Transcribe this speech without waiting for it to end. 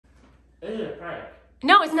This is a prank.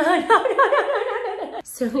 No, it's not. No.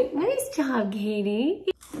 So nice job, Katie.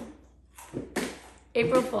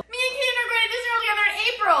 April Fool. Me and Katie are going to Disney World together in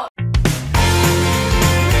April.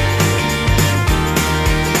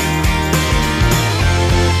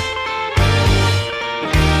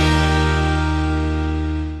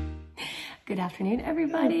 Good afternoon,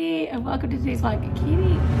 everybody, and welcome to today's vlog.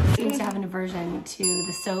 Katie seems to have an aversion to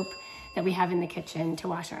the soap that we have in the kitchen to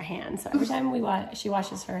wash our hands. So every time she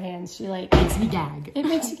washes her hands, she like Makes me gag. It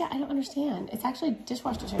makes you gag. I don't understand. It's actually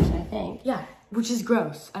dishwasher detergent, I think. Yeah, which is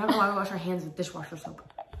gross. I don't know why we wash our hands with dishwasher soap.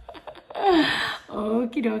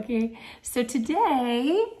 Okie dokie. So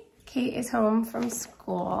today, Kate is home from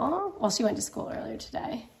school. Well, she went to school earlier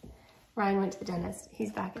today. Ryan went to the dentist.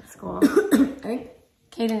 He's back at school. I think.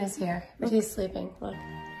 Kaden is here, but he's sleeping. Look.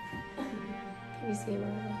 Can you see him?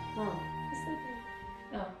 Oh. He's sleeping.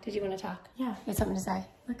 Oh, did you want to talk? Yeah. You have something to say?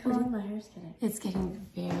 Look how long my hair's getting. It's getting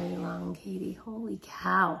very long, Katie. Holy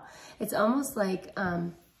cow. It's almost like,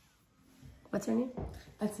 what's her name?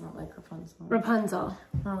 That's not like Rapunzel. Rapunzel.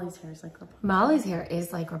 Molly's hair is like Rapunzel. Molly's hair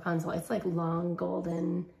is like Rapunzel. It's like long,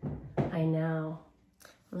 golden. I know.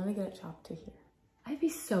 I'm gonna get it chopped to here. I'd be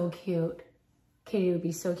so cute. Katie would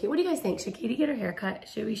be so cute. What do you guys think? Should Katie get her hair cut?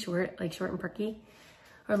 Should it be short, like short and perky?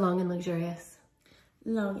 Or long and luxurious?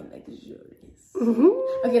 Long and luxurious.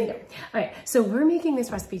 Okay, let's go. All right, so we're making this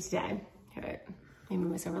recipe today. All right, let me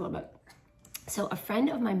move this over a little bit. So a friend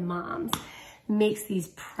of my mom's makes these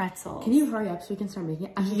pretzels. Can you hurry up so we can start making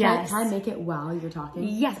it? Actually, yes. Can I make it while you're talking?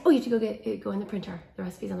 Yes. Oh, you have to go in the printer. The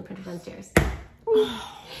recipe's on the printer downstairs.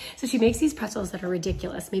 So she makes these pretzels that are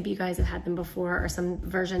ridiculous. Maybe you guys have had them before or some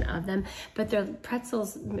version of them, but they're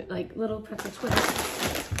pretzels, like little pretzel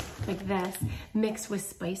twists, like this, mixed with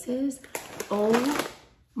spices. Oh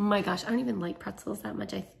my gosh, I don't even like pretzels that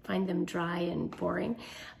much. I find them dry and boring,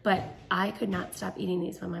 but I could not stop eating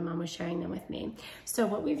these when my mom was sharing them with me. So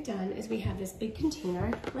what we've done is we have this big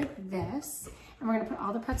container like this, and we're gonna put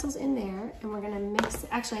all the pretzels in there, and we're gonna mix,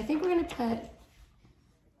 actually I think we're gonna put,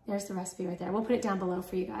 there's the recipe right there. We'll put it down below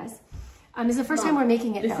for you guys. This is the first time we're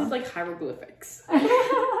making it. This though. is like hieroglyphics.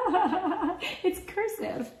 It's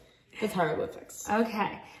cursive. It's hieroglyphics.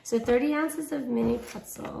 Okay, so 30 ounces of mini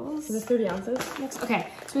pretzels. Is this 30 ounces? Okay,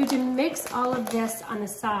 so we have to mix all of this on the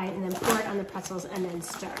side and then pour it on the pretzels and then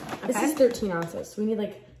stir. Okay? This is 13 ounces, so we need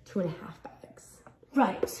like 2.5 bags.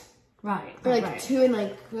 Right. Or like right. 2 and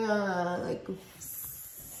like 2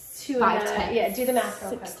 5 and tenths. yeah, do the math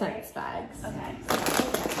real 6 quick. Right? tenths bags. Okay.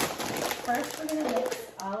 First, we're gonna mix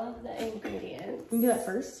all of the ingredients. We can do that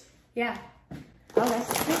first? Yeah. Okay.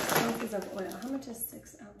 6 ounces of oil. How much is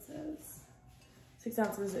 6 ounces? 6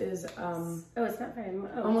 ounces is Oh, it's not very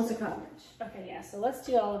much. Oh, almost it's a cup. not much. Okay, yeah. So let's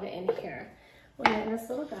do all of it in here. We're getting this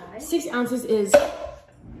little guy. 6 ounces is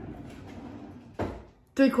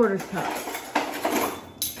 3/4 cup.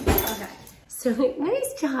 Okay. So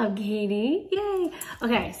nice job, Katie. Yay.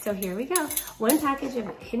 Okay, so here we go. 1 package of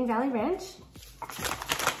Hidden Valley Ranch.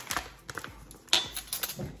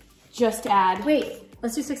 Just add, wait,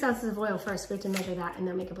 let's do 6 ounces of oil first. We have to measure that and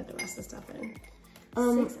then we can put the rest of the stuff in. I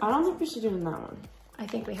don't think we should do it in that one. I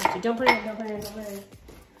think we have to. Don't put it in, don't put it in, don't put it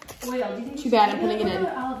in. Oil, do you think Too bad, I'm putting it in.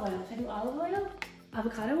 Olive oil. Should I do olive oil?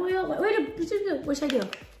 Avocado oil? What should I do?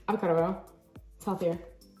 Avocado oil. It's healthier.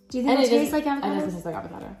 Do you think it tastes like avocado? It doesn't taste like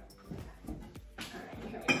avocado. Alright,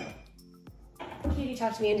 here we go. Katie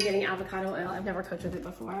talked me into getting avocado oil. I've never cooked with it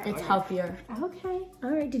before. It's healthier. Okay. All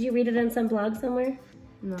right. Did you read it on some blog somewhere?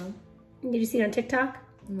 No. Did you see it on TikTok?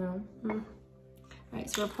 No. All right,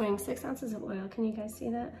 so we're pouring 6 ounces of oil. Can you guys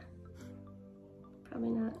see that? Probably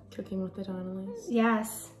not. Cooking with the Donnellys.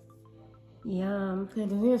 Yes. Yum. It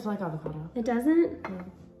doesn't even smell like avocado. It doesn't? No.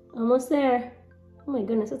 Almost there. Oh my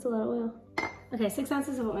goodness, that's a lot of oil. Okay, 6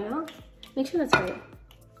 ounces of oil. Make sure that's right.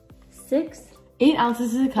 6? 8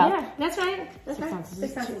 ounces is a cup. Yeah, that's right. That's 6 right. ounces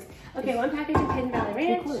 6 is ounces. Okay, 1 package of Hidden Valley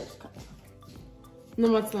Ranch. 3/4 cup. And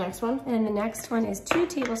then what's the next one? And the next one is 2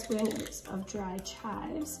 tablespoons of dry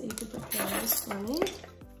chives. So you can prepare those for me.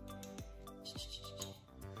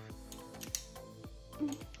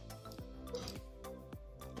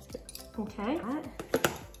 Okay.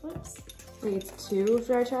 Whoops. Wait, it's 2 of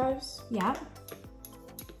dry chives? Yep.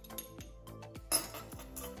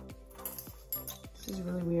 This is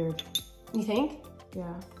really weird. You think?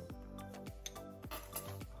 Yeah.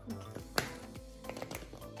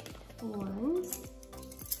 1 and 1/2.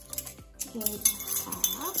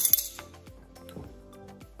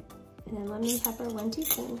 And then lemon pepper, 1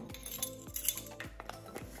 teaspoon.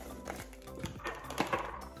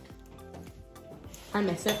 I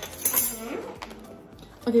mix it.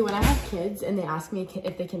 Okay, when I have kids and they ask me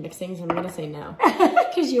if they can mix things, I'm gonna say no.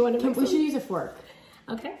 Because you want to mix We them. should use a fork.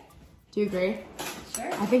 Okay. Do you agree?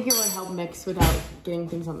 Sure. I think it would help mix without getting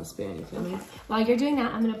things on the spoon, you feel me? While you're doing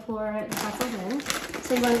that, I'm gonna pour the pretzels in.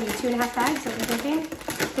 So you want to do 2.5 bags, what you're thinking?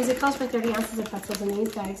 Because it calls for 30 ounces of pretzels, and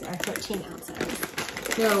these bags are 13 ounces.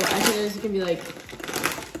 So I think there's gonna be like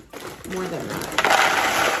more than that.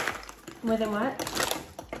 More than what?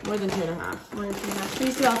 More than 2.5. More than 2.5. Should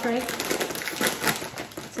we see all three?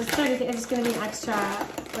 So it's 30, it's gonna be an extra,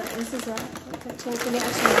 but this is a 13, it's gonna be an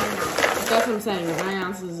extra 9 ounces. That's what I'm saying, 9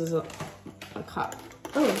 ounces is a cup.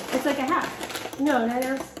 Oh, it's like a half. No, 9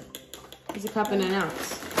 ounces. It's a cup and an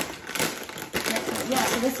ounce. Yeah,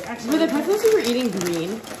 so this actually... Were the pretzels you were eating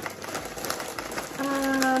green?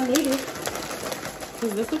 Maybe.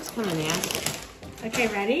 Because this looks kind of nasty. Okay,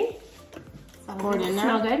 ready? Pour it in there.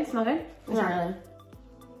 Smell good? Smell good? Not really.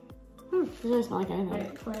 Doesn't really smell like anything.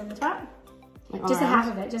 Right, pour it on the top. Like Just a around.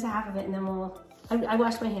 half of it, and then we'll... I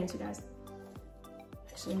washed my hands, you guys.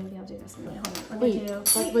 Actually, maybe I'll do this. Hold on. Let me Wait, do...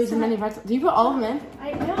 that's way too many pretzels. Do you put all of them in?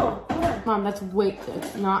 I know. Hold on. Mom, that's way,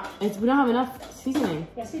 it's not, it's, we don't have enough seasoning.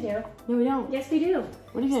 Yes, we do. No, we don't. Yes, we do.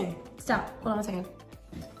 What do you think? Stop. Hold on a second.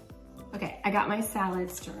 Okay, I got my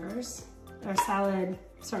salad stirrers, or salad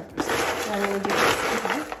servers. So I'm gonna do this,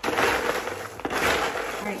 okay?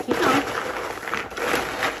 All right, keep going.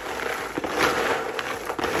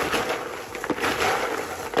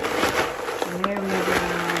 There we go.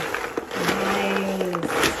 Nice.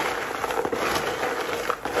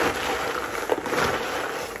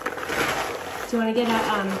 Do you want to get a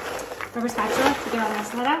rubber spatula to get all the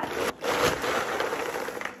rest of that out?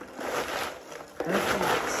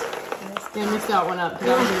 Perfect. Yeah, I mixed that one up.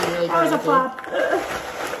 That was really That was a good. flop.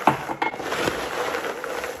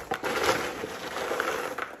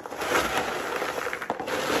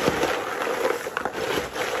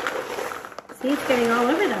 See, it's getting all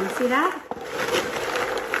over them. See that?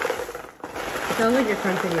 It sounds like you're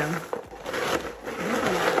crunching them.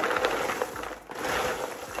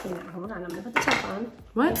 Okay, now, hold on. I'm gonna put the top on.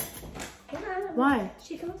 What? Hold on. Why?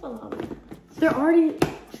 She comes along. They're already...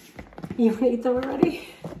 You want to eat them already?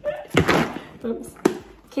 Oops.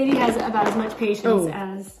 Katie has about as much patience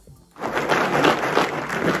as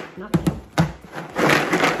nothing.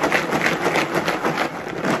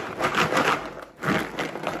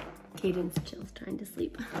 Caden's chill's trying to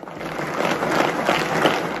sleep.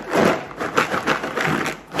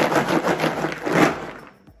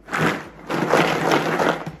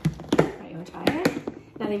 Right, you want to try it?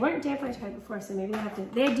 Now they weren't damp when I tried it before, so maybe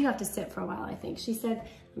they do have to sit for a while, I think. She said,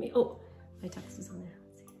 oh, my text is on there.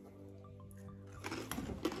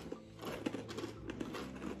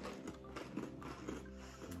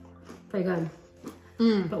 Pretty good.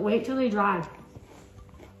 But wait till they dry.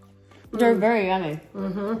 They're very yummy.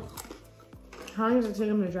 Mm-hmm. How long does it take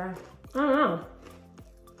them to dry? I don't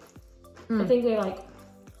know. I think they like...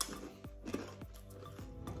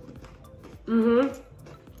 All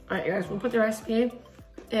right, you guys, we'll put the recipe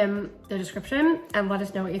in the description and let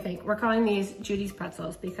us know what you think. We're calling these Judy's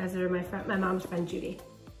pretzels because they're my mom's friend Judy.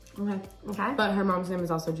 Okay. Okay? But her mom's name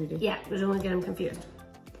is also Judy. Yeah, we don't want to get them confused.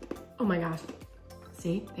 Oh my gosh.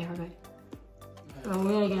 See? They are good. Oh,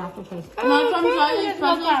 we're gonna get aftertaste.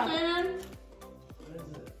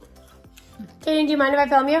 Kaden, do you mind if I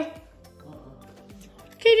film you?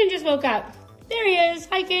 Kaden just woke up. There he is.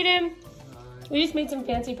 Hi, Kaden. We just made some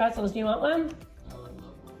fancy pretzels. Do you want one?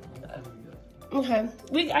 Okay.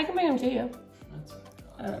 I can bring them to you.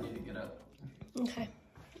 I need to get up. Okay.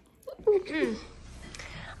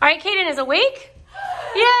 All right, Kaden is awake.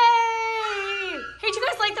 Yay! Hey, did you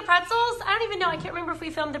guys like the pretzels? I don't even know. I can't remember if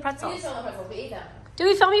we filmed the pretzels. We filmed the pretzels. We ate them. Did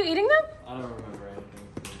we film you eating them? I don't remember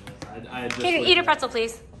anything. I just Kaden, eat a pretzel,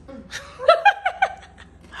 please.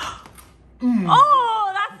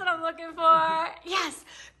 Oh, that's what I'm looking for. Yes,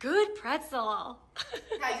 good pretzel.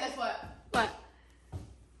 Guys, guess what? What?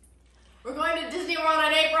 We're going to Disney World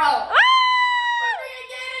in April. Ah! We're going to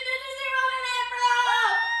get into Disney World in April.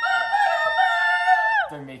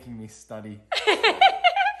 They're making me study.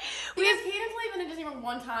 Because Caden's only been to Disney World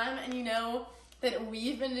one time, and you know that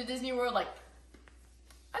we've been to Disney World like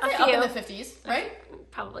I'd say up in the 50s, right?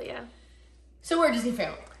 Probably, yeah. So we're a Disney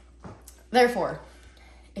family. Therefore,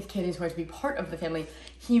 if Caden's going to be part of the family,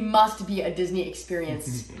 he must be a Disney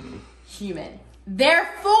experienced human.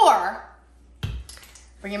 Therefore,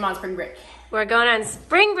 bring him on spring break. We're going on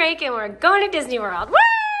spring break and we're going to Disney World. Woo!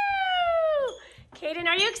 Kaden,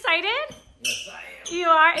 are you excited? Yes, I am. You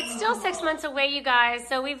are? It's still 6 months away, you guys.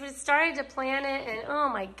 So we've started to plan it and oh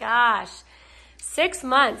my gosh. 6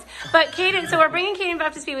 months. But Kaden, so we're bringing Kaden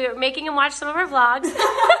back to speed. We were making him watch some of our vlogs.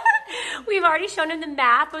 We've already shown him the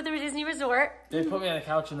map of the Disney Resort. They put me on the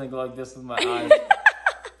couch and they go like this with my eyes.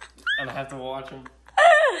 And I have to watch them.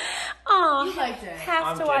 Oh Oh, You liked it.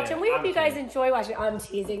 have to I'm watch kidding. them. We hope I'm you guys kidding. enjoy watching. I'm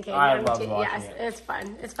teasing, Katie. I I'm love watching Yes, it. it's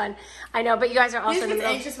fun. It's fun. I know, but you guys are He also just in the gets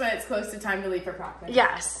middle. anxious when it's close to time to leave for practice.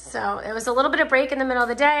 Yes, so it was a little bit of break in the middle of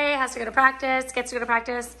the day. Has to go to practice. Gets to go to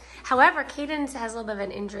practice. However, Caden has a little bit of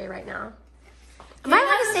an injury right now. Am I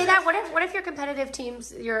allowed to say that? What if your competitive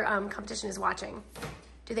teams, your competition is watching?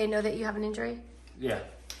 Do they know that you have an injury? Yeah.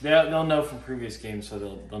 They'll know from previous games, so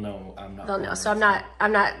they'll know I'm not. They'll know. So I'm not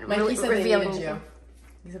Like he said, they revealing. needed you.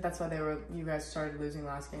 He said that's why you guys started losing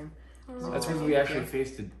last game. That's because we actually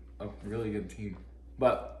faced a really good team.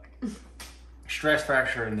 But stress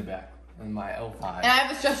fracture in the back in my L5. And I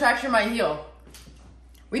have a stress fracture in my heel.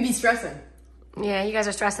 We be stressing. Yeah, you guys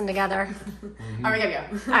are stressing together. All right, we gotta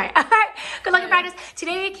go. All right. Good luck in practice.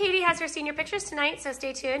 Today, Katie has her senior pictures tonight, so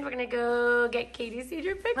stay tuned. We're going to go get Katie's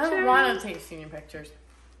senior pictures. I don't want to take senior pictures.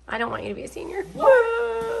 I don't want you to be a senior.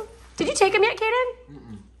 Woo. Did you take them yet,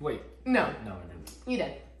 Kaden? Wait. No. No, I didn't. You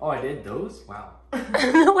did. Oh, I did those? Wow. When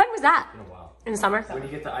was that? Been a while. In the summer? When you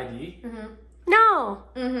get the ID? No.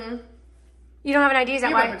 Mm-hmm. You don't have an ID, is that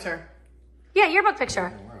Yearbook why? picture. Yeah, yearbook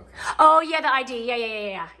picture. Oh, we're okay. Oh, yeah, the ID.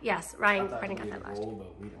 Yeah. Yes, Ryan I thought got we that last. roll,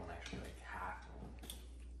 but we don't actually have one.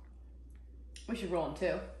 We should roll them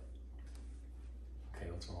too. Okay,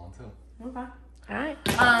 let's roll on two. Okay. All right.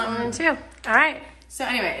 One, two. All right. So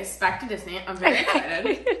anyways, back to Disney. I'm very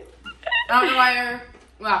excited. I don't know why you're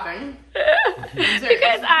laughing.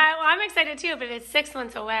 Because I'm excited too, but it's 6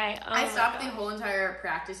 months away. Oh I my stopped the God. whole entire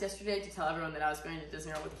practice yesterday to tell everyone that I was going to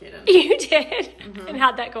Disney World with Kaden. You did? And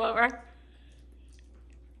how'd that go over?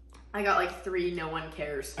 I got like 3 no one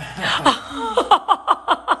cares. And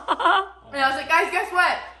I was like, guys, guess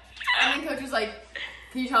what? And then coach was like,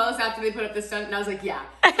 can you tell us after they put up the stunt? And I was like, yeah.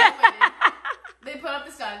 So I waited. They put up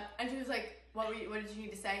the stunt, and she was like, what did you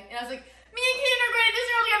need to say? And I was like, me and Kaden are going to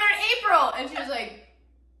Disney World together in April. And she was like,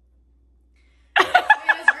 me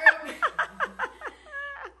and this group.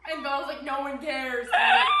 And Belle was like, no one cares. And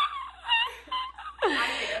I'm like, I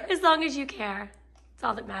care. As long as you care. That's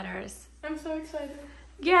all that matters. I'm so excited.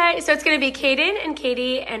 Yay. So it's going to be Kaden and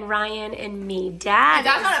Katie and Ryan and me. Dad.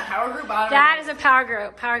 That's not a power group. I don't That know. is a power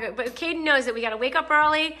group. But Kaden knows that we got to wake up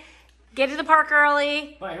early, get to the park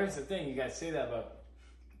early. But here's the thing, you guys say that, but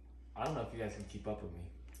I don't know if you guys can keep up with me.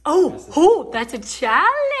 That's a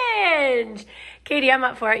challenge. Katie, I'm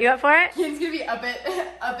up for it. You up for it? Kaden's gonna be up at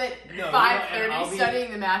No, 5:30 I'll be-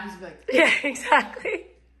 studying the math. He's gonna be Yeah, exactly.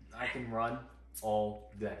 I can run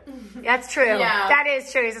all day. That's true. Yeah. That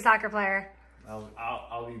is true. He's a soccer player.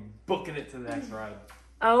 I'll be booking it to the next ride.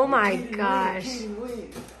 Oh my gosh.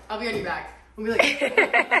 like, I'll be on your back. We'll be like,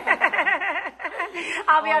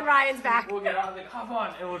 I'll be on Ryan's back. We'll get out, like, hop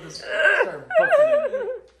on, and we'll just start booking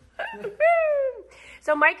it.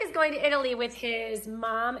 So Mike is going to Italy with his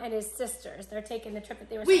mom and his sisters. They're taking the trip that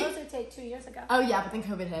they were Wait. supposed to take 2 years ago. oh yeah, but then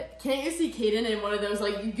COVID hit. Can't you see Kaden in one of those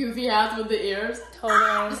like goofy hats with the ears?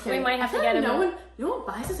 Totally. We might have to get him. No one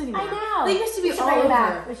buys this anymore. I know. They used to be We should all bring 'em over.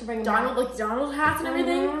 back. We should bring 'em Donald hats and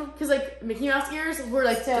everything. Because like Mickey Mouse ears were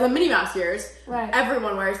like Still. the Minnie Mouse ears. Right.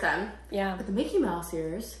 Everyone wears them. Yeah. But the Mickey Mouse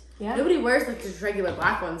ears. Yeah. Nobody wears like just regular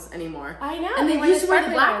black ones anymore. I know. And they wear used to wear the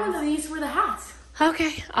sparkly black ones. ones and they used to wear the hats.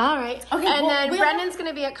 Okay. All right. Okay, And well, then we Brennan's going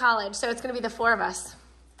to be at college, so it's going to be the 4 of us.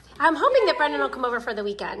 I'm hoping that Brennan will come over for the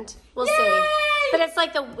weekend. We'll see. But it's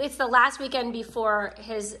like it's the last weekend before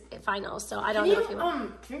his finals, so I don't know if he will.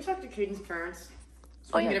 Can you talk to Caden's parents?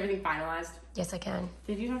 So Oh, we can yeah. get everything finalized. Yes, I can.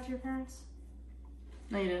 Did you talk to your parents?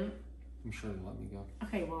 No, you didn't. I'm sure they'll let me go.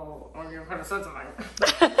 Okay, well, you're kind of said something.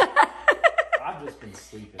 I've just been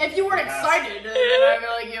sleeping. If you weren't excited, then I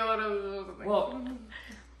feel like you would have. Well,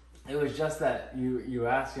 it was just that you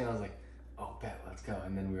asked me, and I was like, oh, bet, let's go.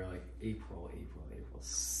 And then we were like, April.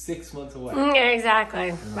 6 months away. Yeah,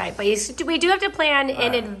 exactly. Right, but we do have to plan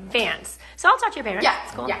in advance. So I'll talk to your parents. Yeah,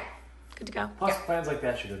 It's cool. yeah. Good to go. Plus, plans like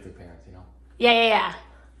that should go through parents, you know? Yeah.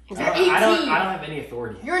 You're Exactly. 18. I don't have any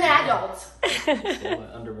authority. You're an adult. Still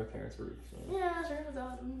under my parents' roof. So. Yeah, sure. That's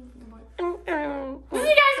all. See See you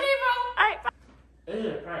guys in April. All right. Bye. Is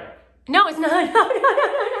it right? No, it's not. No.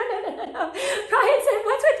 Ryan said,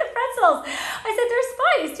 what's with the pretzels? I said, they're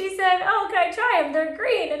spiced. He said, oh, can I try them? They're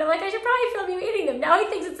green. And I'm like, I should probably film you eating them. Now he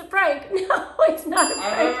thinks it's a prank. No, it's not a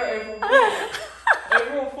prank.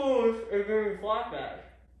 April Fool's is very flashback.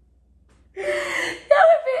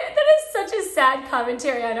 That is such a sad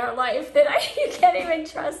commentary on our life that you can't even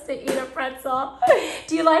trust to eat a pretzel.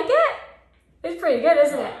 Do you like it? It's pretty good,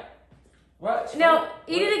 isn't it? What? No,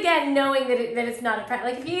 eat it again knowing that it's not a pretzel.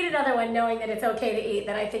 Like if you eat another one knowing that it's okay to eat,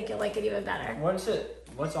 then I think you'll like it even better. What's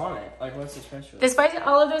on it? Like, what's the special? The spice,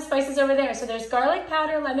 all of those spices over there. So there's garlic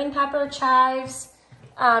powder, lemon pepper, chives,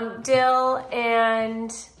 dill,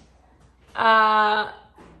 and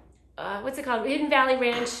what's it called? Hidden Valley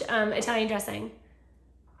Ranch Italian dressing.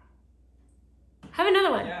 Have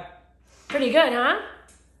another one. Yeah. Pretty good, huh?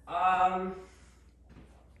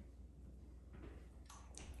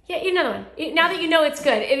 Yeah, eat another one. Now that you know it's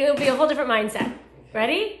good, it'll be a whole different mindset.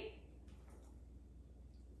 Ready?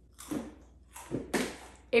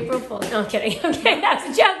 April Fool's. No, I'm kidding. Okay, that's a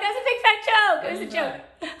joke. That's a big fat joke. It was a joke.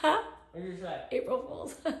 Huh? What did you say? April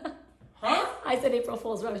Fool's. Huh? I said April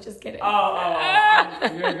Fool's, but I was just kidding. You're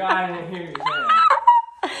a guy. I didn't hear you say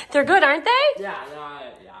that. They're good, aren't they? Yeah, no,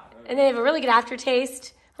 yeah. And they have a really good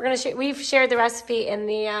aftertaste. We've shared the recipe in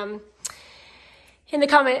the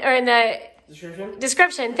comment or in the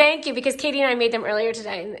description. Thank you, because Katie and I made them earlier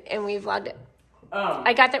today, and we vlogged it.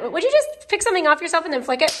 I got that. Would you just pick something off yourself and then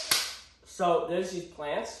flick it? So there's these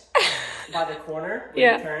plants by the corner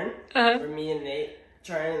where you turn, where me and Nate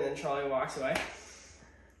turn, and then Charlie walks away.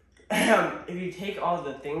 If you take all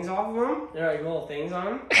the things off of them, there are like little things on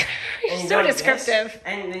them. You're so descriptive.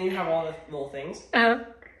 And then you have all the little things.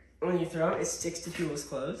 When you throw it, it sticks to people's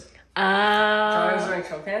clothes. Charlie was wearing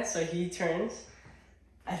sweatpants, so he turns.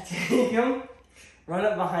 I take him, run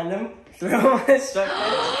up behind him, throw him on his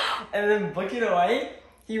sweatpants, and then book it away.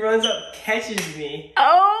 He runs up, catches me.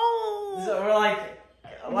 Oh! So we're like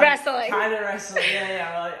wrestling. Kind of wrestling.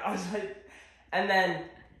 Yeah. I was like, and then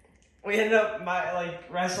we ended up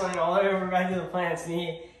wrestling all the way over back to the plants, and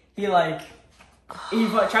he tried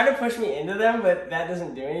to push me into them, but that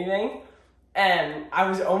doesn't do anything. And I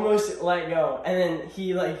was almost let go, and then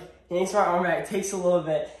he yanks my arm back, takes a little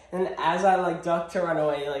bit, and as I duck to run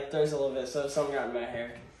away, he throws a little bit, so something got in my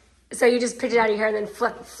hair. So you just picked it out of your hair and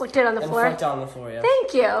then flicked it on the floor? Flicked it on the floor, yeah.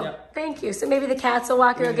 Thank you. Yep. Thank you. So maybe the cats will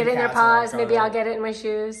walk, they'll get it in their paws, maybe I'll get it in my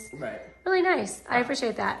shoes. Right. Really nice. I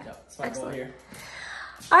appreciate that. Yep, that's my goal here.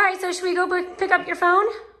 All right, so should we go pick up your phone?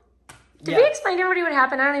 Did we explain to everybody what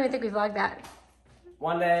happened? I don't even think we vlogged that.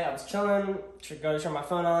 One day I was chilling, go to turn my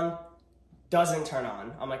phone on, doesn't turn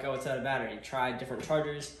on. I'm like, oh, it's out of battery. Tried different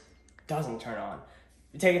chargers, doesn't turn on.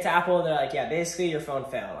 You take it to Apple, they're like, yeah, basically your phone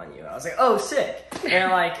failed on you. I was like, oh, sick. And they're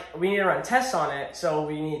like, we need to run tests on it, so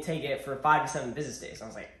we need to take it for 5 to 7 business days. I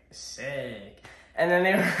was like, sick. And then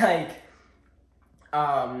they were like,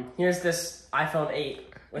 here's this iPhone 8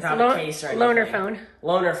 without a case or anything.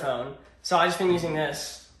 Loaner phone. So I just been using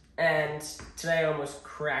this, and today I almost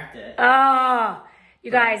cracked it. Oh, you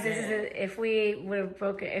guys, this is if he would have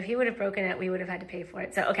broken it, we would have had to pay for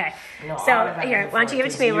it. So okay, no, so here, why don't you give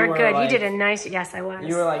it to me? We're good. You did a nice. Yes, I was.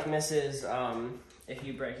 You were like Mrs. If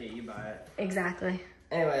you break it, you buy it. Exactly.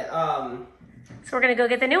 Anyway, So we're gonna go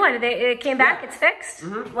get the new one. It came back. It's fixed.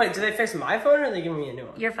 Wait, did they fix my phone or are they giving me a new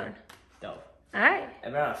one? Your phone. Dope. All right.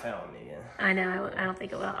 It better not fail on me again. I know. I don't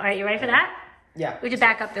think it will. All right, you ready for that? Yeah. We just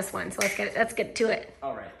back up this one. So let's get to it.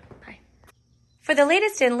 All right. For the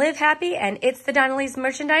latest in Live Happy and It's the Donnellys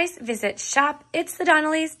merchandise, visit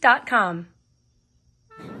shopitsthedonnellys.com.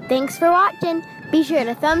 Thanks for watching. Be sure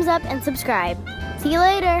to thumbs up and subscribe. See you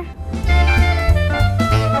later.